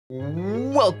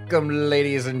Welcome,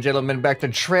 ladies and gentlemen, back to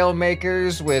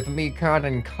Trailmakers with me, Con,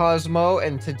 and Cosmo,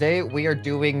 and today we are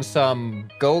doing some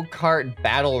go-kart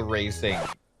battle racing.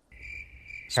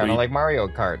 Kind of like Mario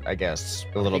Kart, I guess,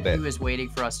 a little bit. He was waiting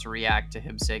for us to react to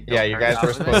him saying Yeah, you guys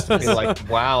were supposed to be like,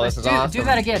 wow, this is awesome. Do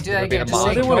that again, do that again. Just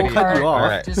say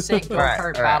go-kart. Just say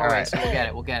go-kart battle racing. We'll get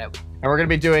it, we'll get it. And we're going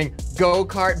to be doing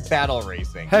go-kart battle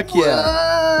racing. Heck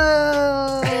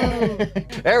yeah.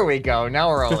 There we go. Now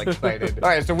we're all excited. All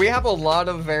right, so we have a lot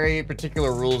of very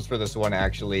particular rules for this one,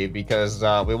 actually, because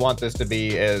we want this to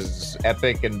be as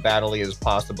epic and battle-y as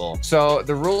possible. So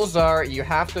the rules are you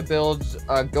have to build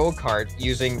a go-kart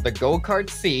using the go-kart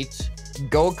seat,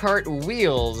 go-kart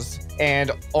wheels,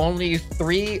 and only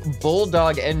 3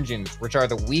 bulldog engines, which are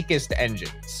the weakest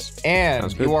engines.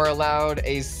 And you are allowed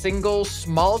a single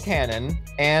small cannon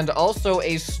and also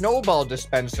a snowball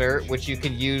dispenser, which you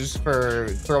can use for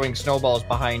throwing snowballs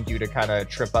behind you to kind of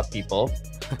trip up people.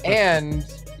 And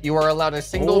you are allowed a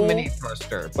single mini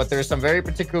thruster, but there's some very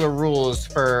particular rules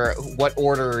for what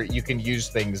order you can use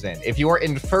things in. If you are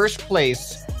in first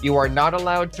place, you are not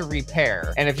allowed to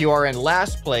repair. And if you are in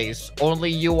last place, only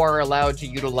you are allowed to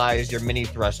utilize your mini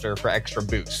thruster for extra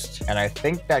boost. And I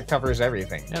think that covers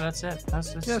everything. Yeah, that's it.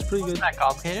 That's pretty good. Not that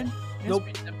complicated. Nope.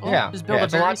 It's simple. Yeah. Just build Yeah, a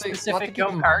very lot to specific keep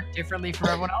in go-kart differently from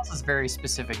everyone else's very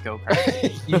specific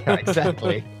go-kart. Yeah,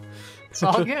 exactly. It's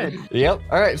all good. Yep.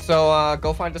 All right, so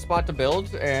go find a spot to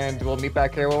build, and we'll meet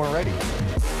back here when we're ready.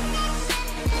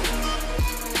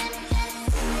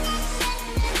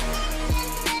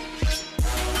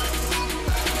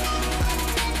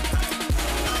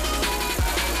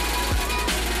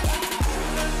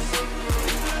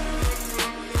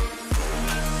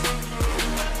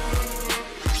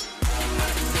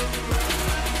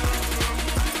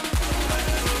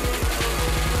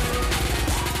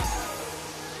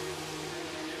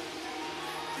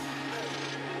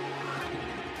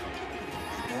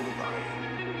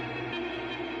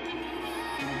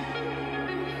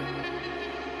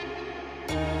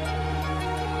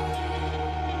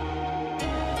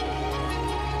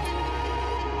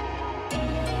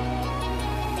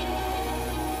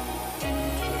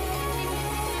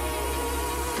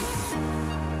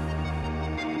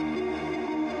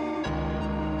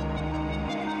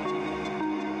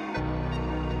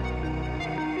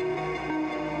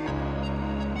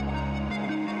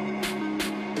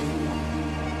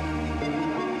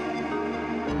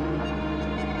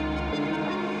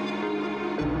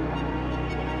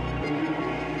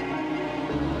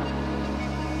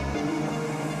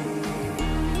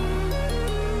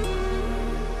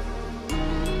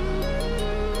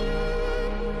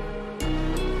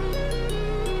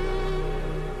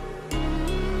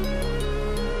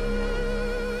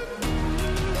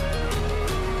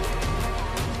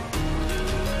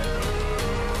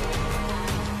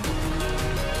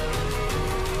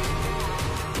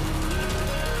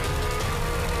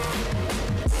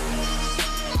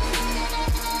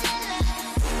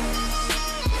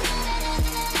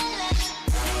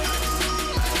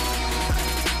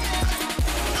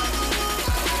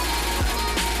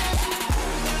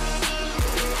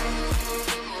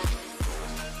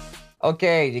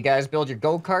 Okay, you guys build your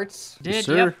go-karts? Did,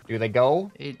 sir. yep. Do they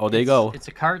go? They go. It's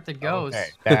a cart that goes. Okay,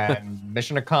 then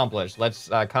mission accomplished. Let's,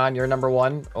 Con, you're number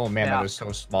 1. Oh man, Yeah. that is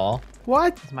so small.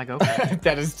 What? It's my go-kart.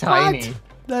 That is tiny. What?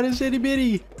 That is itty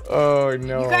bitty. Oh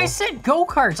no. You guys said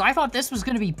go-karts. I thought this was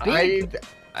going to be big.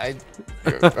 Okay.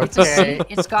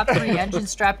 It's got 3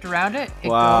 engines strapped around it. It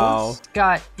Wow. goes. It's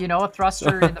got, you know, a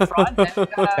thruster in the front. And it's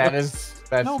got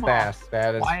That's Snowball. fast.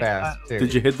 That is Why, fast too.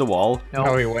 Did you hit the wall?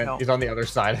 No, he went. He's on the other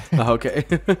side. Okay.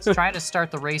 It's trying to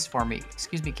start the race for me.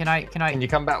 Excuse me. Can I? Can you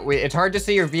come back? Wait, it's hard to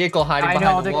see your vehicle hiding I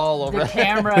behind know the wall over the there.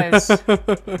 camera is.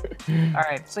 All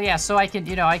right. So yeah. So I can,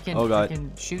 you know, I can, Oh, God. I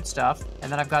can shoot stuff,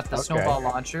 and then I've got the snowball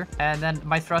launcher, and then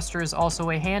my thruster is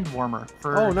also a hand warmer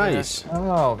for. Oh, nice.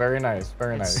 Oh, very nice.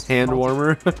 Very nice. Hand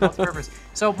warmer. Multi-purpose.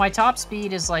 So my top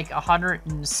speed is like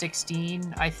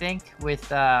 116, I think,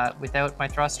 without my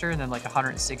thruster, and then like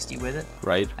 160 with it.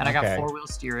 Right. And I got Okay. 4-wheel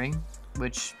steering,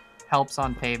 which helps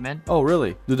on pavement. Oh,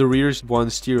 really? Do the rears one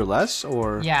steer less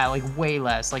or? Yeah, like way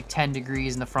less, like 10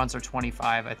 degrees, and the fronts are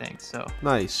 25, I think. So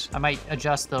Nice. I might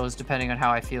adjust those depending on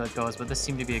how I feel it goes, but this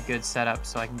seemed to be a good setup,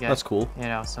 so I can get. That's cool. You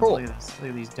know, some Cool. look at this,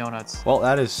 look at these donuts. Well,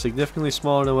 that is significantly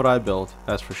smaller than what I built.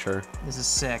 That's for sure. This is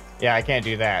sick. Yeah, I can't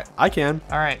do that. I can.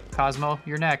 All right, Cosmo,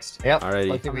 you're next. Yep. Alrighty. Let's see I'm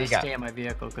what gonna you got. stay in my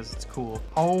vehicle because it's cool.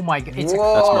 Oh my god, it's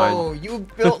Whoa, That's mine. you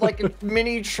built like a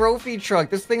mini trophy truck.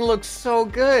 This thing looks so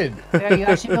good. yeah, you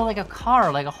actually built like a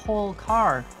car, like a whole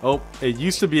car. Oh, it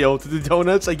used to be able to do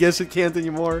donuts. I guess it can't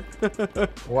anymore.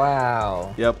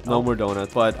 Wow. Yep, no more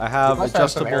donuts. But I have Must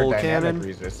have some adjustable aerodynamic cannon.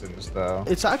 resistance, though.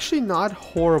 It's actually not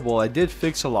horrible. I did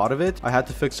fix a lot of it. I had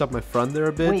to fix up my front there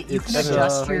a bit. Wait, you can It's,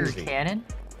 adjust your crazy. cannon?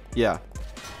 Yeah.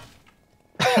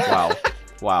 Wow.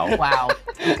 Wow. Wow.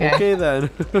 Okay. Okay then.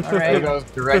 All There right. goes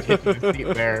direct hit to the seat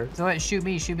there. So wait, shoot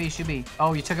me, shoot me, shoot me.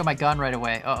 Oh, you took out my gun right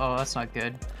away. Uh-oh, that's not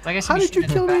good. I guess How did you shoot in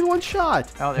the kill me in back. one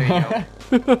shot? Oh, there you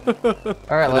go.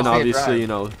 All right, And let's then see it obviously, drive. you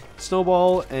know,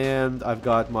 snowball, and I've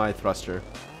got my thruster.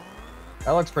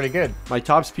 That looks pretty good. My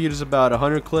top speed is about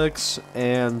 100 clicks,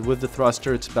 and with the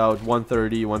thruster, it's about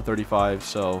 130, 135.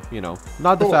 So, you know,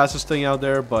 not the Cool. fastest thing out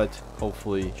there, but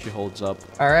hopefully she holds up.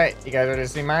 All right, you guys ready to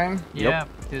see mine? Yeah.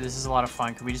 Dude, this is a lot of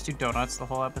fun. Can we just do donuts the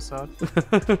whole episode?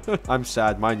 I'm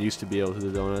sad. Mine used to be able to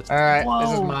do donuts. All right, this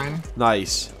is Whoa. mine.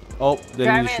 Nice. Oh, they need to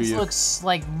shoot Scrapman's you. looks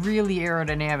like really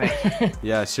aerodynamic.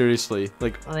 Yeah, seriously.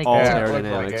 Like Like, all yeah, it looked like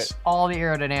aerodynamics. it. All the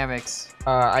aerodynamics.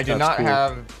 I do That's not cool.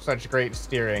 have such great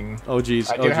steering. Oh, geez.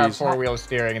 I Oh, do have geez. four-wheel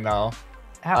steering, though.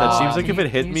 That seems like can if it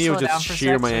hit can me, it would slow just down for a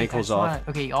shear sec? my So I ankles just wanna- off.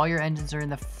 Okay, all your engines are in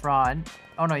the front.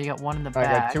 Oh no, you got one in the I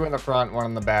back. got two in the front, one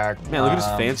in the back. Man, look at this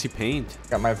fancy paint.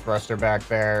 Got my thruster back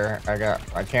there. I got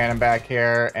my cannon back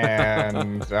here,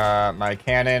 and my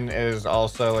cannon is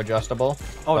also adjustable.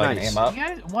 Oh, so I can nice. aim up. You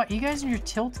guys, what? You guys and your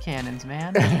tilt cannons,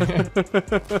 man.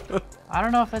 I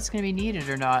don't know if that's gonna be needed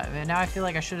or not. I mean, now I feel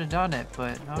like I should have done it,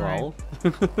 but all right.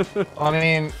 Well, I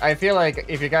mean, I feel like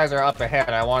if you guys are up ahead,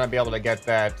 I want to be able to get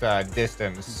that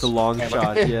distance. the long And look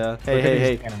shot, at- yeah. look Hey, at hey, these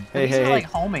hey. cannons. Hey, These hey, are hey. like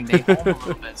homing. They home a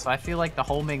little bit, so I feel like the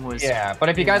homing was. Yeah, but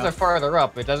if you you guys know. are farther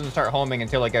up, it doesn't start homing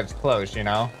until it gets close, you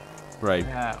know? Right.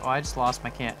 Yeah. Oh, I just lost my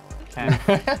can.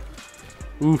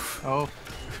 Oof. Oh.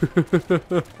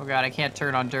 Oh god, I can't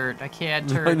turn on dirt. I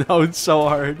can't I turn. know, it's so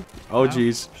hard. Oh, No,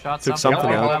 jeez. Shot Took something.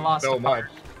 something Oh, out. I lost so a much.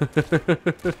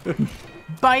 part.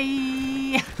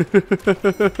 Bye.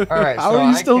 All right, How so are you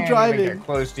I still can't driving? even get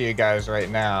close to you guys right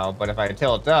now, but if I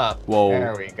tilt up, Whoa.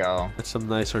 there we go. That's some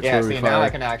nice Yeah, artillery see, fire. now I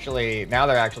can actually, now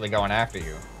they're actually going after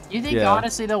you. You think Yeah.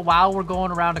 honestly though, while we're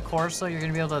going around a course, though, you're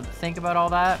gonna be able to think about all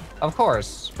that? Of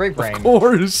course, great brain. Of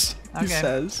course, he Okay.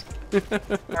 says.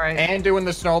 All right. And doing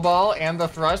the snowball and the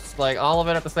thrust, like all of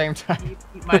it at the same time.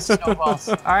 Eat my snowballs.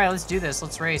 All right, let's do this.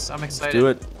 Let's race. I'm excited. Do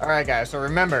it. All right, guys, so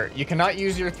remember, you cannot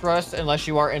use your thrust unless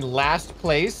you are in last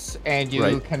place, and you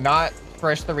Right. cannot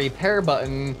press the repair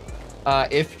button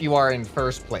if you are in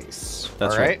first place.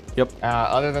 That's all right. Yep.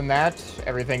 Other than that,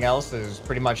 everything else is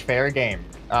pretty much fair game.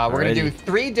 We're gonna do Alrighty.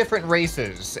 3 different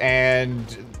races,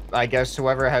 and I guess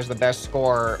whoever has the best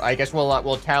score, I guess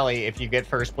we'll tally. If you get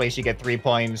first place, you get 3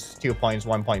 points, 2 points,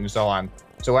 1 point, and so on.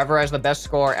 So whoever has the best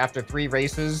score after 3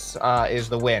 races is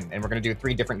the win, and we're gonna do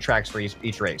 3 different tracks for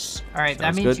each race. All right, that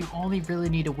Sounds means good. you only really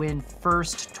need to win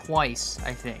first twice,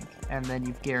 I think, and then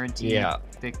you've guaranteed Yeah.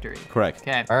 victory. Correct.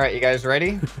 Okay. All right, you guys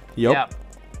ready? Yep. Yeah.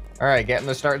 All right, get in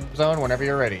the start zone whenever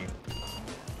you're ready.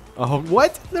 Oh,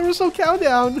 what? There was no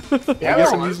countdown. Yeah, I guess there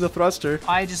I'm was. using the thruster.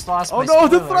 I just lost Oh my no,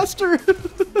 the spoiler. thruster!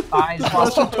 I just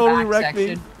lost thruster the totally back wrecked me.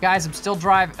 section. Guys, I'm still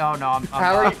driving. Oh no, I'm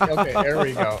How are you? not. Okay, there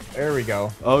we go. There we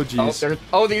go. Oh Oh, jeez.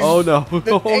 these. Oh no.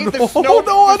 The, Oh hey, no. the snow, Oh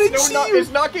no, I the didn't snow see you.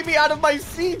 is knocking me out of my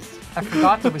seat. I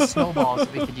forgot there was snowballs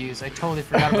that we could use. I totally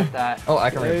forgot about that. Oh, I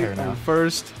can Hey, repair now. I'm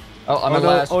first. Oh, I'm Oh in no,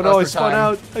 last. oh no, I Last for spun time.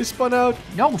 out. I spun out.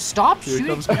 No, stop Here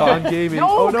shooting. comes Con Gaming. No,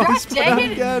 Oh no, I God spun dang out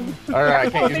it. again. All right, I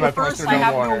can't use I'm my in first, thruster I no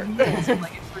have more. no wheels.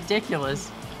 Like, it's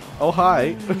ridiculous. Oh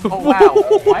hi. Oh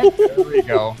wow. What? There we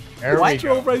go. There I we go.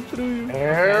 drove right through you.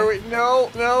 There we. No,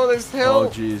 this hill. Oh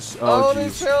jeez. Oh, Oh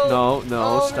this jeez. hill. No, no,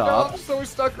 Oh, no, stop. I'm so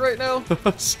stuck right now.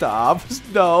 Stop. Oh,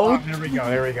 No. there we go.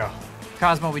 There we go.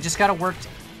 Cosmo, we just gotta work.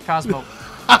 Cosmo. We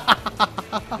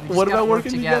just What gotta about work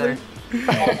working together?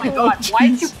 Oh my god, why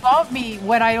did you bump me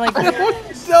when I like?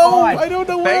 No, I don't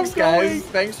know where Thanks, I'm going. guys.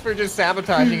 Thanks for just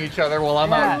sabotaging each other while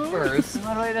I'm out Yeah. first.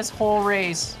 Literally this whole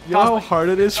race. You know how Cosmo, hard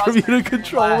it is for me Cosmo, to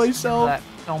control last, myself? remember that.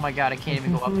 Oh my god, I can't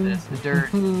even go up this. The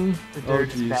dirt. The Oh dirt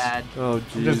is jeez. bad. Oh I'm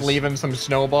jeez. just leaving some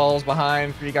snowballs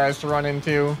behind for you guys to run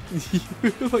into.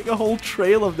 Like a whole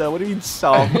trail of them. What do you mean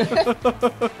some?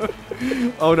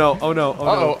 Oh no, oh no,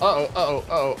 oh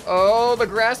no. Oh, the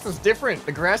grass is different.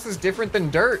 The grass is different than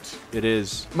dirt. It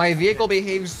is. My vehicle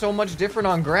behaves so much different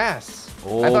on grass.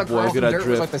 Oh I thought boy, grass good and at dirt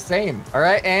was like drift. the same. All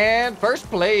right, and first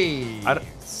place.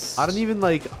 I don't even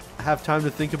like have time to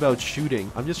think about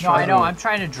shooting. I'm just No, I trying know. to... I'm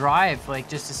trying to drive, like,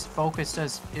 just as focused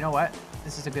as. You know what?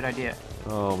 This is a good idea.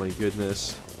 Oh my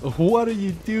goodness. What are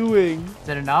you doing? Is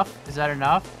that enough? Is that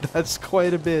enough? That's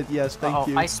quite a bit. Yes, thank Uh-oh,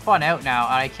 you. I spun out now,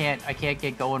 and I can't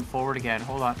get going forward again.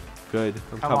 Hold on. good.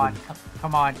 I'm Come coming. on,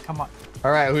 come on, come on.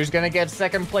 All right, who's gonna get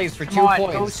second place for Come 2 on,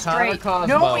 points? go straight.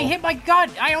 Cosmo? No, he hit my gun.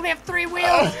 I only have 3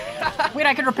 wheels. Wait,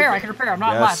 I can repair. I'm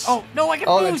not Yes. last. Oh, no, I can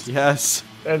boost. Yes.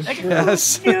 That's I can true.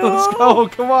 Yes. No. Let's go.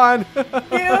 Come on.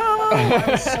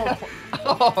 No.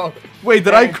 Oh, Wait,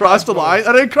 did I cross the line?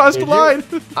 I didn't cross the Did you? line.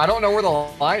 I don't know where the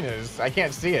line is. I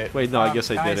can't see it. Wait, no, I guess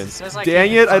I Guys, didn't. it says I Dang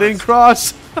came it, I didn't first.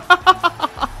 cross.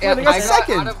 Yeah, I got I got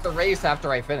second. out of the race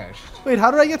after I finished. Wait,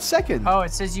 how did I get second? Oh,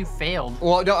 it says you failed.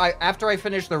 Well, no, after I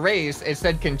finished the race, it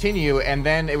said continue, and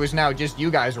then it was now just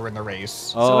you guys were in the race.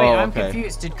 So wait, I'm okay.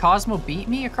 confused. Did Cosmo beat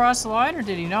me across the line, or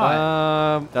did he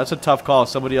not? That's a tough call.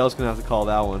 Somebody else gonna have to call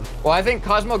that one. Well, I think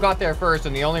Cosmo got there first,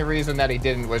 and the only reason that he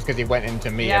didn't was because he went into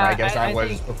me, Yeah, and I guess I was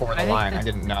think- before I the think line. I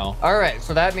didn't know. All right,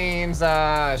 so that means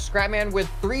Scrapman with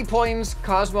 3 points,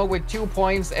 Cosmo with 2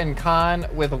 points, and Khan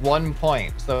with 1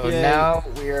 point. So Yay. now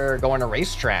we're going to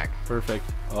racetrack. Perfect.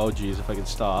 Oh, geez, if I can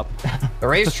stop. The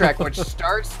racetrack, which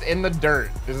starts in the dirt.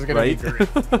 This is gonna be Right?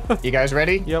 great. You guys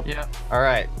ready? Yep. Yeah. All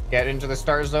right, get into the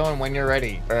start zone when you're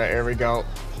ready. All right, here we go.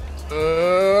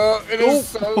 It is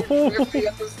so tricky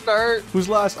at the start. Who's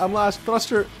last? I'm last.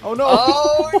 Thruster. Oh, no.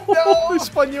 Oh, no. I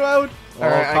spun you out. All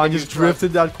right, I Khan can just use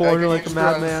drifted that I corner can like a use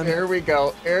thrust. madman. Here we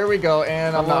go. Here we go.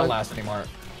 And I'm Come not on. last anymore.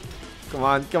 Come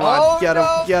on, come Oh, on. Get him,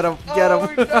 no. get him, get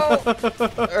him. Oh,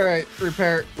 no. All right,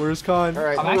 repair. Where's Khan? All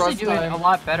right, I'm actually thrust doing time. a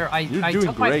lot better. You're I doing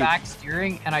took my great. back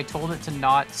steering and I told it to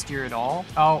not steer at all.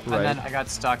 Oh, Right. and then I got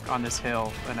stuck on this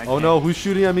hill. And I Oh can't- no, who's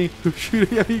shooting at me? Who's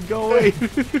shooting at me? Go away.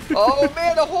 Oh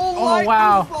man, the whole Oh, line.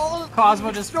 wow. Snowballs-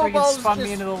 Cosmo just freaking Snowballs spun me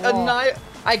just into the wall.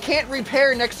 I can't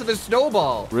repair next to the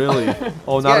snowball. Really?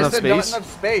 Oh, not Yeah, enough I said not space?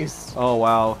 enough space. Oh,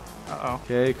 wow. Uh-oh.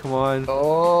 Okay, come on.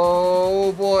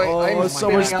 Oh boy, Oh, I'm so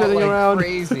much spinning out spinning like around.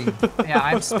 crazy. Yeah,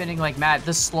 I'm spinning like mad.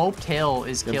 The sloped hill is I'm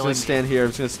just killing gonna me. stand here.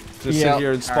 I'm just gonna Yep. sit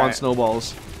here and spawn Alright.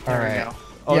 snowballs. All There we right. go.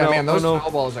 Oh, yeah, no, man, those oh, no.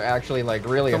 snowballs are actually like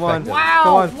really Come on. effective. Wow,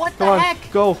 Come on. what come the on.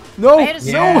 heck? Go. No. I hit a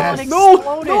snowball No. and it No.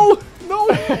 exploded. No.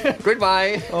 No.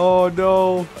 Goodbye. Oh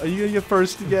no. Are you gonna get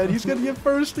first again? He's gonna get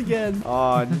first again.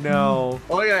 Oh no.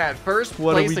 Look at that. First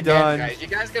What have place we again, done? guys. You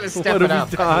guys gotta What step have it we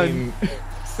up. I done? mean,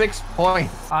 6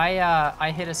 points.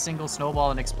 I hit a single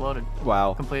snowball and exploded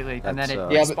Wow. completely, and then That's,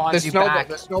 it Yeah, but spawns you back.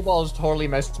 the snowballs totally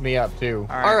messed me up too.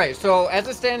 All right. All right, so as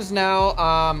it stands now,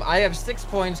 I have 6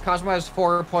 points. Cosmo has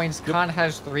 4 points. Khan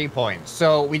has 3 points.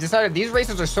 So we decided these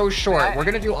races are so short. We're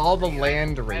gonna do all the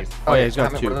land races. Oh, yeah, he's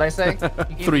got What 2. did I say?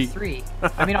 You gave 3. me 3.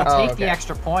 I mean, I'll Oh, take the okay.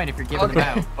 extra point if you're giving Okay.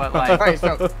 them out, but All like, right,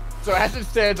 so as it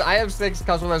stands, I have 6.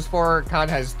 Cosmo has 4. Khan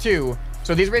has 2.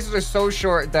 So these races are so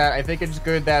short that I think it's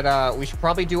good that we should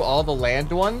probably do all the land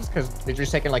ones because they're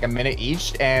just taking like a minute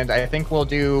each. And I think we'll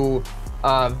do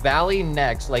Valley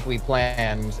next, like we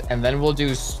planned, and then we'll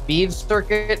do Speed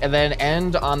Circuit, and then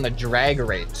end on the drag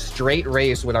race. Straight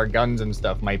race with our guns and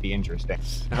stuff might be interesting.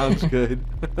 Sounds good.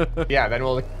 Yeah, then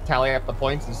we'll tally up the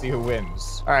points and see who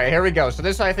wins. All right, here we go. So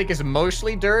this I think is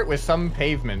mostly dirt with some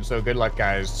pavement. So good luck,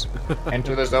 guys.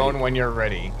 Enter the zone when you're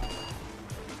ready.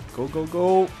 Go, go,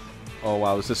 go. Oh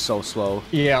wow, this is so slow.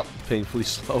 Yep. Painfully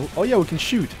slow. Oh yeah, we can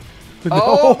shoot.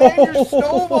 Oh man, your No.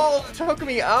 snowballs took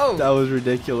me out. That was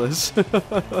ridiculous. All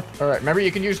right, remember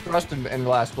you can use thrust in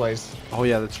last place. Oh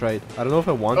yeah, that's right. I don't know if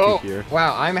I want Oh to here.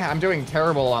 wow, I'm doing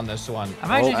terrible on this one. I'm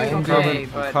actually Oh, doing I'm okay, coming,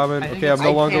 but I'm coming. I think Okay, I'm it's-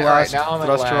 no longer can't- all right, last. now I'm at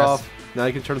Thruster last. off. Now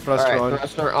you can turn the All thruster right, on.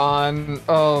 thruster on.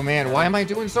 Oh man, why am I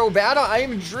doing so bad? I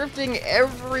am drifting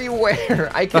everywhere.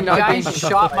 I You cannot. guys get-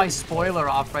 shot my spoiler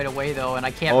off right away though, and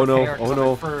I can't Oh, no. repair it 'cause Oh, I'm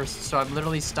no. at first, so I'm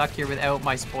literally stuck here without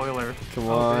my spoiler. Come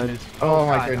on. Goodness. Oh,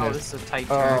 my God. goodness. Oh, this is a tight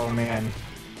turn. Oh man.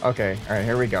 Okay, all right,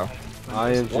 here we go.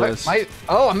 I am What? just.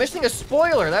 Oh, I'm missing a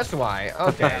spoiler. That's why.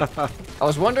 Okay. I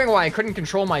was wondering why I couldn't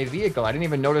control my vehicle. I didn't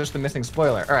even notice the missing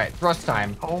spoiler. All right, thrust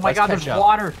time. Oh my Let's God, catch there's up.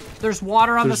 water. There's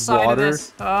water on There's the side water? of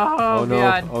this. Oh, Oh no!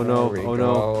 God. Oh no! There we Oh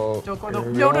no! go. Don't go in the-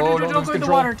 There we no, go. no, no, Oh, don't lose go in the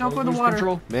control. water, don't go in the Lose water.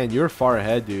 control. Man, you're far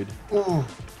ahead, dude. Ooh.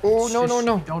 Oh no no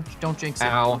no. Don't jinx it.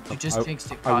 Ow. You just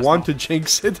jinxed it. I Cosmo. want to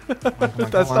jinx it. That's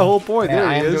Come the on. whole point. Man, There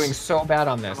I he am is. doing so bad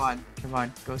on this. Come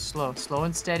on, go slow. Slow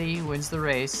and steady wins the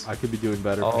race. I could be doing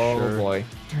better Oh for sure. boy.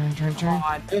 Turn turn Come turn.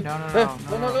 on. No, no, No,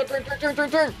 no, no, no, turn, turn, turn, turn,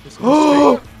 turn. Just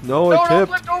go straight. No, No, I don't tipped.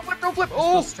 flip, don't flip, don't flip. Go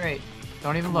Oh. straight.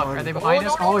 Don't even Come look. on. Are they behind Oh,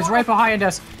 us? no, Oh, no, he's no, right behind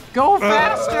us. Go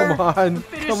faster. Come on!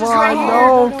 finish Come is right on! here.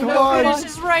 No! No, Come no, The on!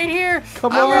 finish is right here.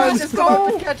 Come I on! was just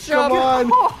about to catch up.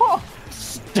 Come on!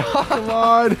 Come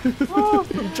on!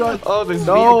 I'm trying. Oh, this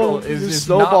No, vehicle is your just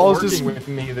snowballs not working just- with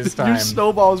me this Your time.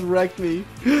 snowballs wrecked me.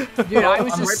 Dude, I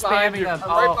was I'm just right behind spamming you. them. I'm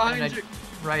right Oh, behind and I you.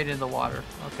 right in the water.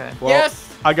 Okay. Well, Yes.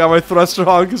 I got my thruster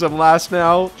on because I'm last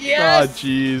now. Yes! Oh,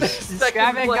 jeez. Second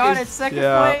Scrapman got it. place. Second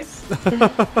Yeah. place.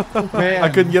 Man. I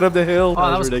couldn't get up the hill.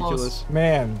 Oh, that was close. ridiculous.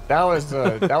 Man, that was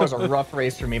a rough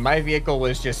race for me. My vehicle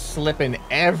was just slipping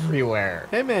everywhere.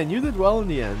 Hey man, you did well in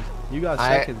the end. You got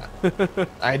second.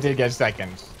 I did get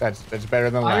second. That's better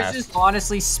than I last. was just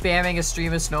honestly spamming a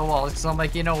stream of snowballs because I'm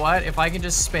like, you know what? If I can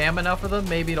just spam enough of them,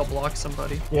 maybe it'll block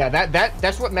somebody. Yeah,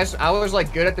 that's what messed. I was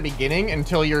like good at the beginning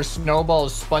until your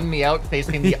snowballs spun me out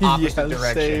facing the opposite Yeah,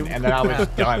 direction, same. and then I was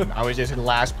done. I was just in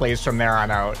last place from there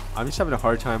on out. I'm just having a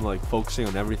hard time like focusing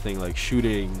on everything, like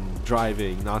shooting,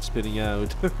 driving, not spinning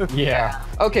out. Yeah.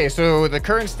 Okay, so the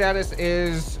current status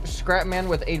is Scrapman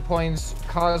with 8 points,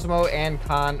 Cosmo and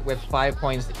Khan with 5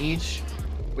 points each.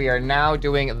 We are now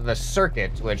doing the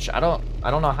circuit, which I don't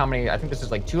know how many. I think this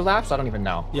is like 2 laps. I don't even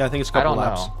know. Yeah, I think it's a couple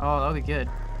laps. Know. Oh, that'll be good.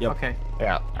 Yep. Okay.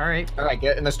 Yeah. All right. All right,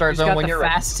 get in the start Who's zone got when the you're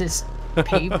ready. fastest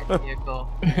pavement vehicle?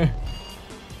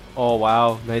 Oh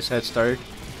wow, nice head start.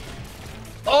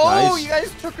 Oh, Nice. you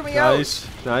guys took me out.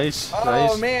 Nice.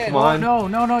 Oh, man. Come Oh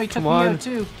on. no, you took Come me on. out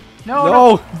too. No,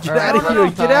 No, get All right, out of thruster here!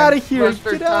 time. Get out of here!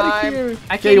 Thruster Get out of time. here!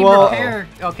 I can't Okay, even well, repair.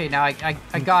 Okay, now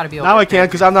I gotta be able now to I can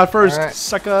because I'm not first, All right.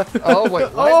 sucker. Oh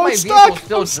wait, why Oh, is I'm my vehicle stuck.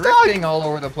 still I'm stuck. drifting all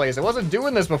over the place? I wasn't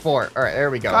doing this before. All right, there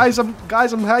we go. Guys, I'm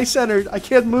high centered. I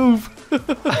can't move.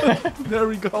 There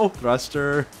we go.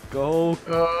 Thruster, go.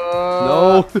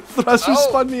 No, thruster oh.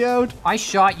 spun me out. I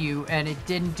shot you and it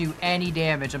didn't do any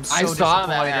damage. I'm so I saw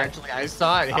that disappointed. actually. I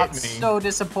saw it hit I'm me. so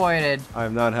disappointed.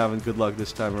 I'm not having good luck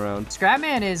this time around.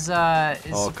 Scrapman is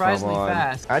Oh, surprisingly come on.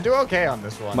 fast. I do okay on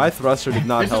this one. My thruster did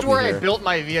not This help is where me I here. built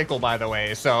my vehicle, by the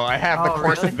way, so I have the Oh,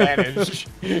 course really? advantage.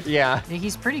 Yeah. Yeah,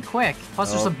 he's pretty quick.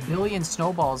 Plus, there's Oh. a billion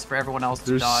snowballs for everyone else to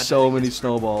There's dodge. so many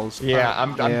snowballs. Yeah,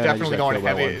 I'm Man, I just definitely got going killed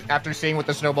by heavy. one. After seeing what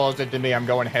the snowballs did to me, I'm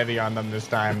going heavy on them this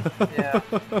time. Yeah.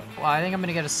 Well, I think I'm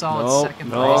gonna get a solid No, second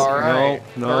no, place. All right.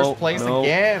 no, First place no.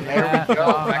 again. There Yeah, we go.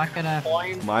 no, I'm Back not to gonna-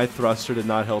 point. My thruster did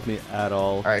not help me at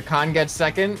all. All right, Khan gets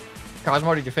second.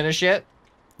 Cosmo, did you finish yet?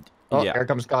 Oh, Yeah. here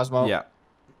comes Cosmo.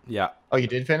 Yeah. Oh, you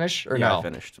did finish or Yeah, no? I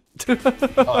finished.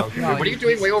 Oh, okay. No, What are you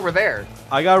doing way over there?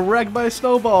 I got wrecked by a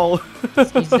snowball.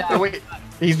 He's Oh, wait,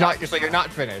 he's not. So you're not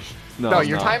finished. No, I'm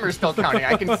your not. timer's still counting.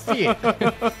 I can see it.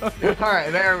 All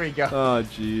right, there we go. Oh,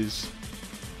 jeez.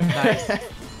 nice.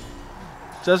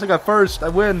 Jessica first. I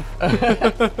win.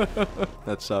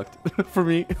 That sucked for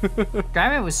me.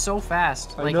 Scrapman was so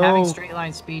fast. I Like having know. straight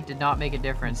line speed did not make a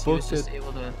difference. He was Booked just it.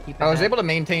 able to keep. I was ahead. able to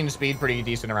maintain speed pretty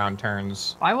decent around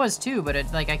turns. I was too, but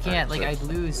it, like I can't, like I'd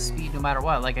lose speed no matter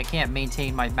what. Like I can't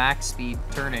maintain my max speed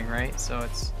turning, right? So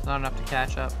it's not enough to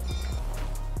catch up.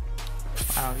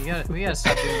 Wow, we gotta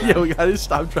stop doing that. Yeah, we gotta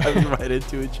stop driving right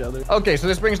into each other. Okay, so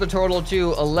this brings the total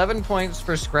to 11 points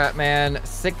for Scrapman,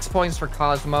 6 points for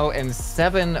Cosmo, and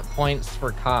 7 points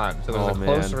for Khan. So there's Oh, a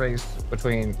close man. race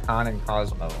between Khan and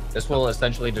Cosmo. This will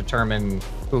essentially determine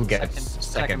who gets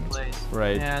second. place.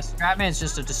 Right. Yeah, Scrapman's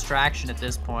just a distraction at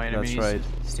this point. That's I mean, right.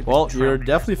 he's stupid Well, Trump you're in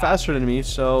definitely his faster than me,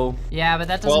 so Yeah, but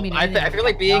that doesn't Well, mean I anything. feel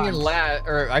like being in last.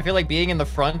 I feel like being in the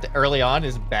front early on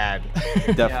is bad.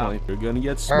 definitely you're gonna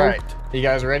get All right, smoked. you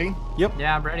guys ready? Yep.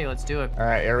 Yeah, I'm ready. Let's do it. All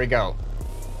right, here we go.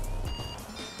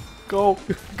 Go,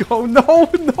 go! No,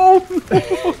 no!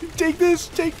 Take this!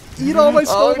 Eat all my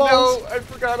Oh snowballs! no, I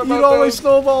forgot about Eat all my those.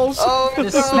 snowballs! Oh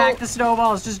Just no. smack the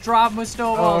snowballs. Just drop them with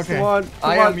snowballs. Okay. Come on!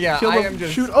 I come am- on, yeah, kill I them. am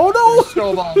just- Shoot! Oh no!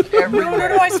 Snowballs No, everywhere.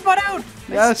 no, I spun out.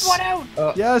 Yes. I spun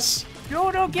out. Yes!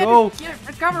 No, get Go. it. Get it.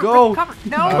 Recover. Go. Recover.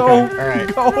 No. Go. Okay, all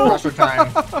right. Go. Thruster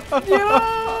time.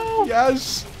 No.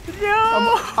 Yes!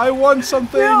 No. I won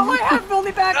something! No, I have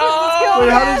only back. Oh, Wait,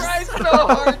 how I tried so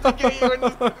hard to get you in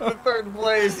the third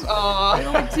place.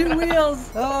 Oh. 2 wheels.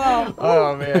 Oh.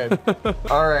 Oh man.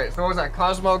 All right. So what was that?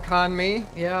 Cosmo, Con, me.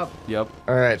 Yep. Yep.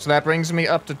 All right. So that brings me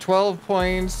up to 12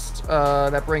 points.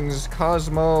 That brings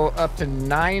Cosmo up to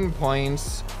 9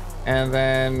 points. And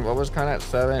then what was Con at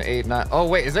 7, 8, 9? Oh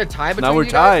wait, is there a tie between Now we're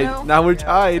you guys tied. Now we're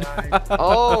tied.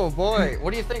 Oh boy, what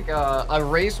do you think? A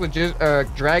race with just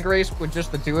drag race with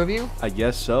just the two of you? I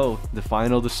guess so. The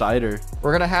final decider.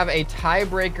 We're gonna have a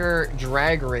tiebreaker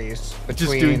drag race Just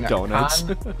between doing donuts.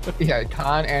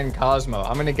 Con and Cosmo.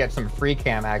 I'm gonna get some free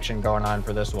cam action going on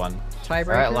for this one. Tiebreaker.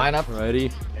 All right, line up.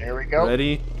 Ready? There we go.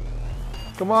 Ready?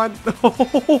 Come on!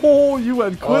 Oh, you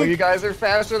went quick. Oh, you guys are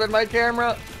faster than my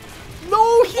camera.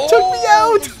 No, he took me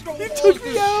out. the He took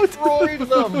me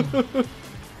destroyed out. them.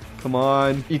 Come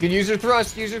on. You can use your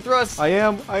thrust. Use your thrust. I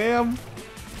am.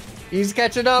 He's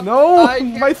catching up. No, I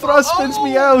can't- my thrust spins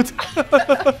me Oh!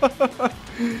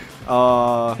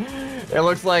 out. It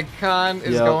looks like Khan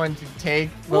is Yep. going to take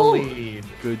the lead.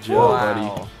 Good job, Wow.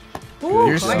 buddy. Ooh,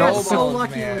 Your I got so snowballs,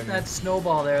 lucky man. with that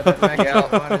snowball there. That wrecked Yeah.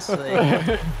 out, honestly.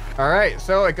 All right,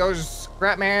 so it goes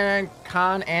Scrapman,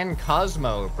 Khan, and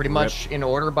Cosmo, pretty much in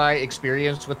order by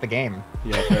experience with the game.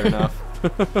 Yeah, fair enough.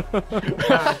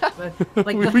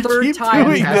 Like We the third keep time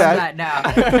doing we have that. that now,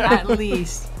 at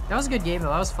least. That was a good game though.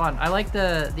 That was fun. I like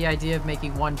the idea of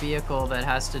making one vehicle that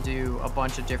has to do a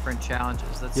bunch of different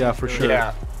challenges. That's For sure.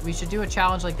 Yeah. We should do a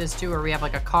challenge like this too, where we have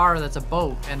like a car that's a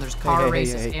boat, and there's car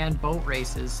races hey. and boat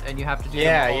races, and you have to do.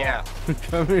 Yeah.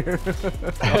 Come here.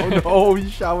 Oh no, you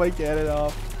shot my cannon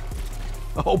off.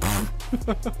 Oh.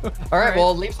 All right,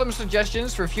 well, leave some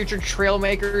suggestions for future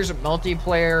Trailmakers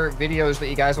multiplayer videos that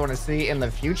you guys want to see in the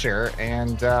future,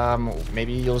 and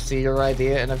maybe you'll see your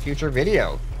idea in a future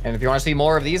video. And if you want to see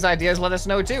more of these ideas, let us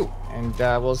know too. And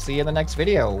we'll see you in the next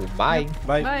video. Bye.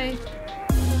 Bye. Bye.